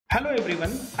Hello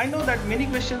everyone. I know that many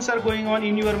questions are going on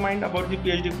in your mind about the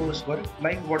PhD coursework,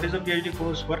 like what is a PhD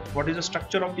coursework, what is the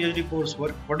structure of PhD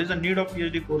coursework, what is the need of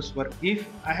PhD coursework. If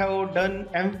I have done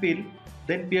MPhil,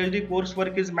 then PhD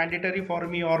coursework is mandatory for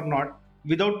me or not.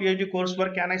 Without PhD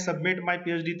coursework, can I submit my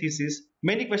PhD thesis?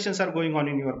 Many questions are going on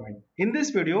in your mind. In this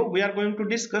video, we are going to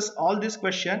discuss all these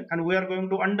questions and we are going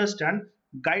to understand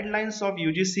guidelines of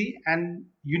UGC and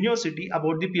university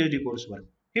about the PhD coursework.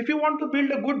 If you want to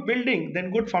build a good building,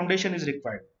 then good foundation is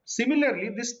required.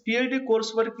 Similarly, this PhD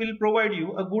coursework will provide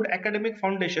you a good academic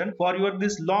foundation for your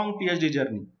this long PhD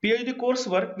journey. PhD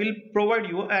coursework will provide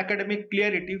you academic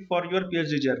clarity for your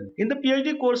PhD journey. In the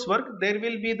PhD coursework, there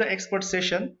will be the expert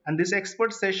session, and this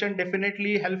expert session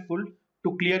definitely helpful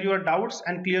to clear your doubts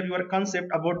and clear your concept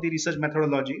about the research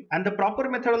methodology, and the proper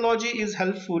methodology is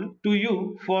helpful to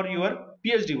you for your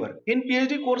PhD work. In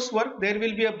PhD coursework, there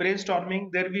will be a brainstorming,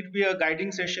 there will be a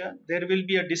guiding session, there will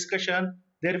be a discussion,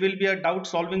 there will be a doubt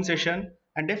solving session,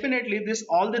 and definitely this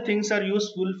all the things are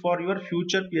useful for your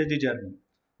future PhD journey.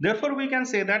 Therefore, we can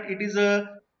say that the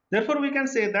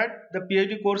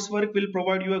PhD coursework will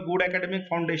provide you a good academic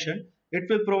foundation. It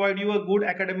will provide you a good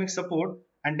academic support,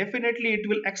 and definitely it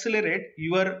will accelerate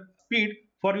your speed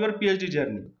for your PhD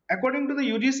journey. According to the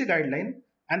UGC guideline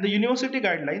and the university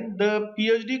guideline, the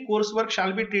PhD coursework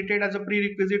shall be treated as a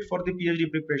prerequisite for the PhD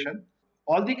preparation.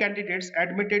 All the candidates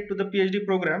admitted to the PhD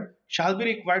program shall be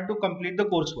required to complete the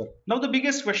coursework. Now the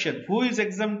biggest question, who is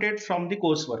exempted from the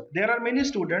coursework? There are many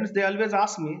students, they always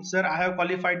ask me, sir, I have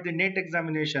qualified the NET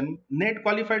examination. NET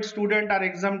qualified students are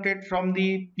exempted from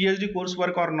the PhD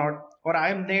coursework or not? Or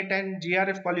I am NET and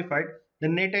GRF qualified. The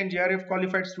NET and GRF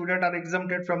qualified students are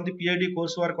exempted from the PhD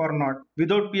coursework or not?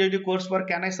 Without PhD coursework,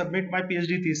 can I submit my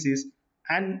PhD thesis?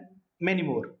 And many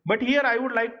more. But here I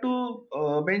would like to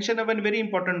mention a very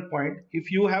important point. If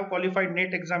you have qualified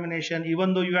NET examination,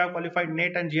 even though you have qualified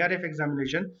NET and GRF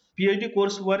examination, PhD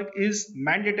coursework is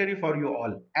mandatory for you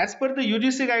all. As per the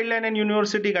UGC guideline and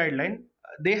university guideline,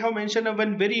 they have mentioned a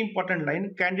very important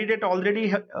line. Candidate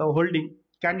already holding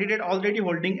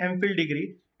MPhil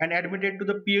degree and admitted to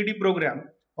the PhD program,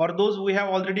 or those who have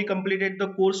already completed the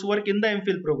coursework in the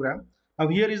MPhil program. Now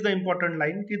here is the important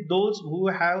line, those who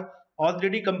have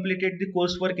already completed the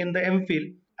coursework in the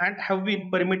MPhil and have been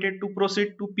permitted to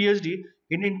proceed to PhD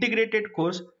in integrated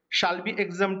course shall be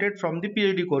exempted from the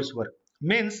PhD coursework.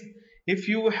 Means if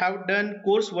you have done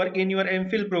coursework in your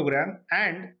MPhil program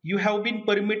and you have been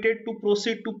permitted to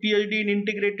proceed to PhD in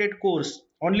integrated course,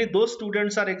 only those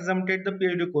students are exempted the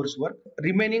PhD coursework.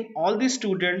 Remaining all the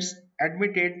students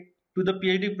admitted to the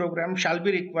PhD program shall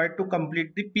be required to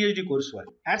complete the PhD coursework.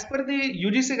 As per the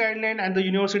UGC guideline and the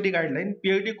university guideline,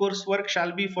 PhD coursework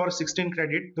shall be for 16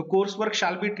 credit. The coursework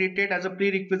shall be treated as a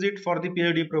prerequisite for the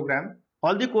PhD program.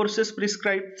 All the courses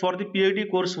prescribed for the PhD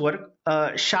coursework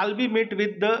shall be met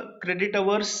with the credit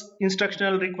hours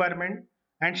instructional requirement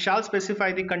and shall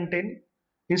specify the content,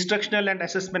 instructional and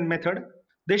assessment method.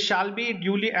 They shall be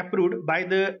duly approved by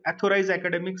the authorized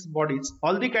academics bodies.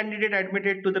 All the candidates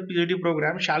admitted to the PhD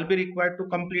program shall be required to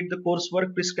complete the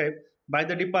coursework prescribed by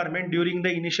the department during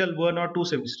the initial 1 or 2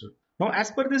 semesters. Now,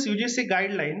 as per this UGC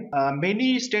guideline,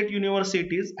 many state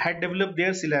universities had developed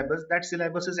their syllabus. That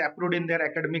syllabus is approved in their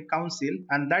academic council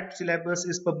and that syllabus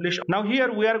is published. Now,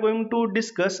 here we are going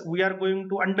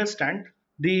to understand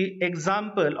the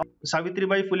example of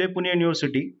Savitribai Phule Pune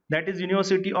University, that is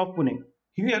University of Pune.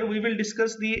 Here we will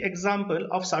discuss the example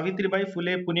of Savitribai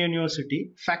Phule Pune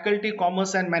University, Faculty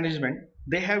Commerce and Management.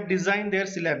 They have designed their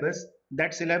syllabus.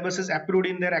 That syllabus is approved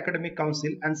in their academic council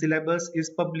and syllabus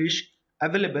is published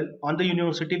available on the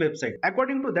university website.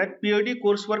 According to that, PhD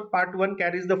coursework part 1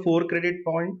 carries the 4 credit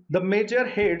point. The major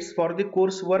heads for the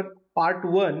coursework part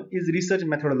 1 is research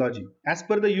methodology. As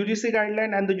per the UGC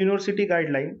guideline and the university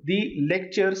guideline, the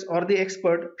lectures or the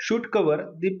expert should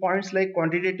cover the points like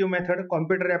quantitative method,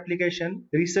 computer application,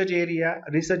 research area,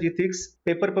 research ethics,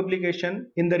 paper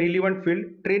publication in the relevant field,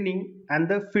 training and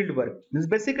the field work. Means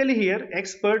basically here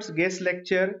experts guest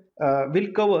lecture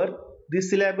will cover the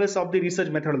syllabus of the research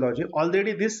methodology.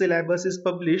 Already this syllabus is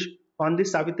published on the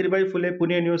Savitribai Phule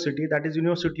Pune University, that is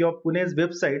University of Pune's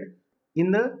website,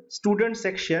 in the student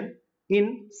section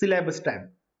in syllabus tab.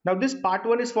 Now this part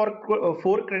 1 is for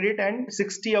 4 credit and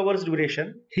 60 hours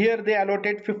duration. Here they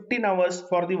allotted 15 hours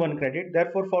for the 1 credit.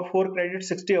 Therefore for 4 credit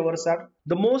 60 hours are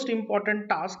the most important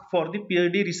task for the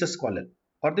PhD research scholar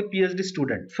or the PhD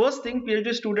student. First thing,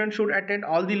 PhD student should attend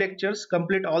all the lectures,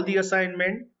 complete all the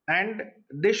assignment, and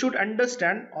they should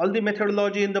understand all the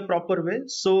methodology in the proper way,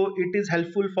 so it is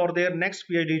helpful for their next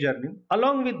PhD journey.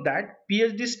 Along with that,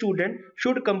 PhD student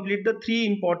should complete the 3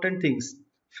 important things.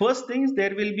 First thing,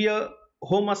 there will be a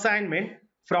home assignment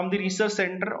from the research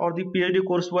center or the PhD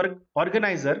coursework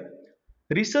organizer,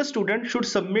 research student should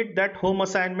submit that home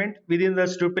assignment within the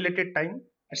stipulated time.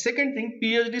 And second thing,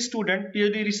 PhD student,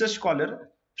 PhD research scholar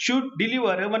should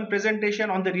deliver one presentation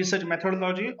on the research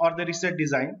methodology or the research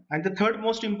design. And the third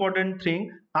most important thing,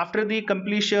 after the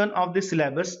completion of the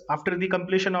syllabus, after the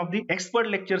completion of the expert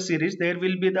lecture series, there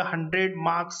will be the 100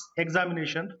 marks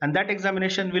examination, and that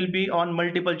examination will be on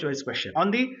multiple choice question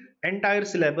on the entire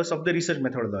syllabus of the research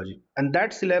methodology, and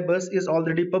that syllabus is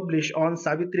already published on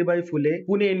Savitribai Phule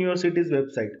Pune University's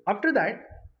website. After that,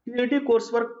 PhD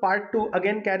coursework part 2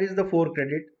 again carries the 4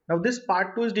 credit. Now this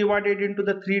part 2 is divided into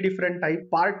the 3 different types: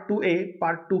 part 2A,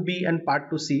 part 2B and part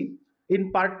 2C.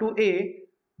 In part 2A,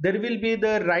 there will be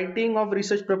the writing of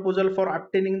research proposal for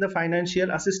obtaining the financial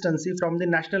assistance from the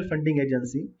National Funding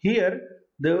Agency. Here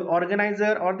the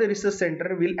organizer or the research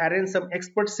center will arrange some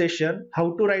expert session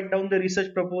how to write down the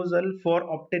research proposal for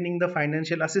obtaining the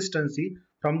financial assistance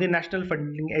from the National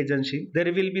Funding Agency.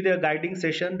 There will be the guiding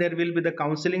session, there will be the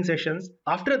counseling sessions.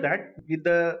 After that, with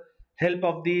the help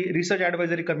of the research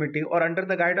advisory committee or under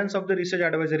the guidance of the research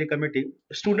advisory committee,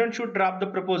 students should draft the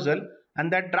proposal, and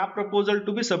that draft proposal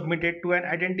to be submitted to an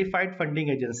identified funding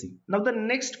agency. Now the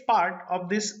next part of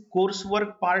this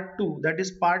coursework part 2, that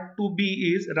is part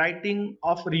 2B, is writing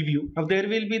of review. Now there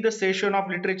will be the session of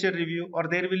literature review, or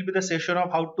there will be the session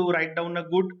of how to write down a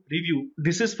good review.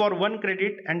 This is for 1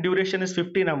 credit and duration is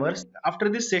 15 hours. After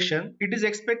this session, it is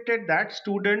expected that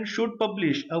students should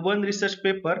publish a 1 research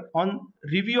paper on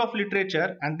review of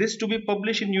literature, and this to be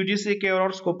published in UGC Care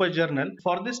or Scopus journal.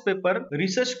 For this paper,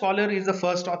 research scholar is the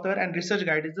first author and research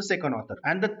guide is the second author.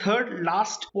 And the third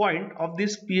last point of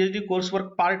this PhD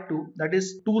coursework part 2, that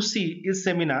is 2C, is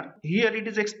seminar. Here it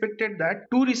is expected that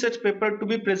 2 research paper to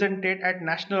be presented at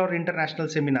national or international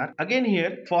seminar. Again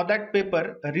here, for that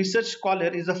paper, a research scholar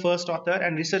is the first author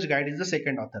and research guide is the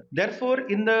second author. Therefore,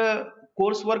 in the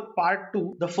coursework part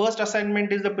 2, the first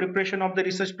assignment is the preparation of the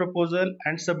research proposal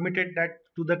and submitted that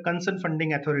to the concerned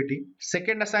funding authority.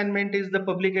 Second assignment is the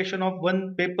publication of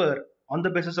 1 paper on the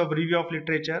basis of review of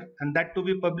literature, and that to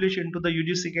be published into the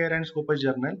UGC Care and Scopus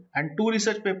journal, and 2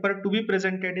 research paper to be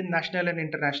presented in national and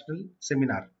international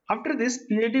seminar. After this,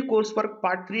 PhD coursework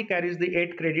part 3 carries the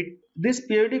 8 credit. This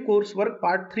PhD coursework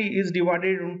part 3 is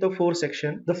divided into 4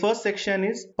 sections. The first section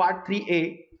is part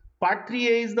 3A. Part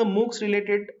 3A is the MOOCs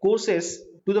related courses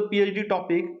to the PhD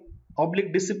topic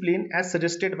 / discipline as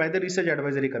suggested by the research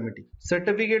advisory committee.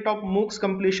 Certificate of MOOCs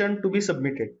completion to be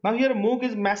submitted. Now here MOOC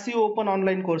is massive open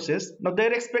online courses. Now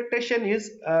their expectation is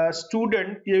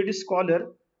student PhD scholar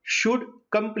should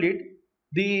complete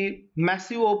the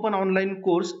massive open online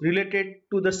course related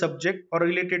to the subject or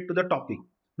related to the topic.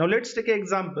 Now let's take an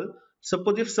example.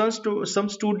 Suppose if some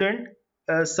student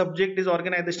subject is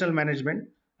organizational management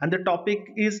and the topic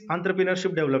is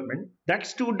entrepreneurship development, that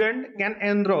student can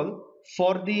enroll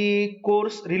for the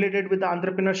course related with the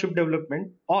entrepreneurship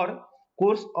development or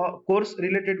course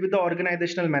related with the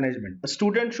organizational management. A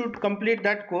student should complete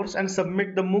that course and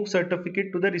submit the MOOC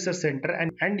certificate to the research center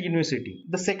and university.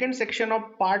 The second section of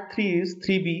part 3 is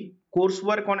 3B,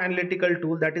 coursework on analytical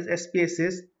tool, that is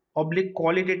SPSS /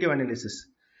 qualitative analysis.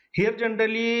 Here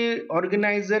generally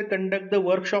organizer conduct the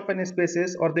workshop on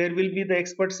SPSS, or there will be the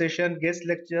expert session, guest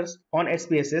lectures on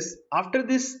SPSS. After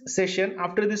this session,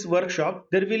 after this workshop,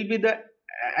 there will be the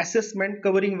assessment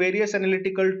covering various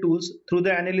analytical tools through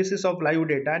the analysis of live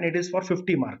data, and it is for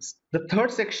 50 marks. The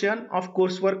third section of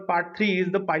coursework part 3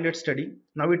 is the pilot study.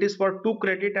 Now it is for 2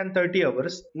 credit and 30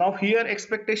 hours. Now here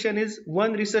expectation is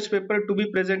 1 research paper to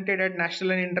be presented at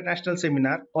national and international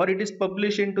seminar, or it is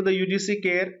published into the UGC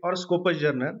Care or Scopus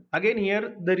journal. Again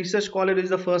here the research scholar is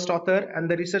the first author and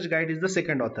the research guide is the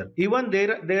second author. Even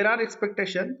there are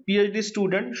expectation PhD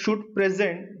student should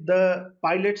present the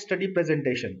pilot study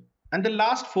presentation. And the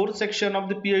last 4th section of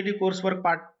the PhD coursework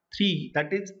part 3,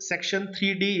 that is section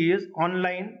 3D, is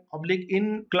online /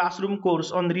 in classroom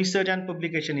course on research and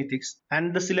publication ethics,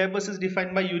 and the syllabus is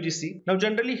defined by UGC. Now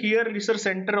generally here research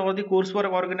center or the coursework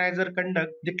organizer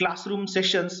conduct the classroom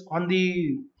sessions on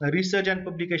the research and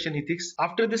publication ethics.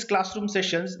 After this classroom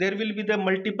sessions, there will be the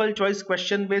multiple choice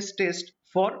question based test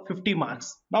for 50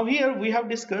 marks. Now here we have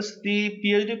discussed the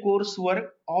PhD coursework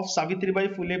of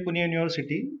Savitribai Phule Pune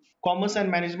University, Commerce and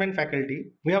Management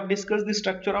faculty. We have discussed the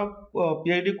structure of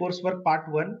PhD coursework part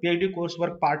 1, PhD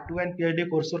coursework part 2 and PhD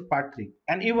coursework part 3.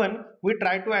 And even we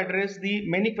try to address the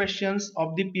many questions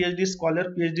of the PhD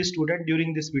scholar, PhD student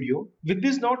during this video. With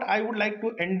this note, I would like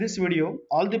to end this video.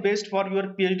 All the best for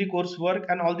your PhD coursework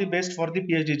and all the best for the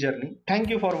PhD journey.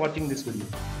 Thank you for watching this video.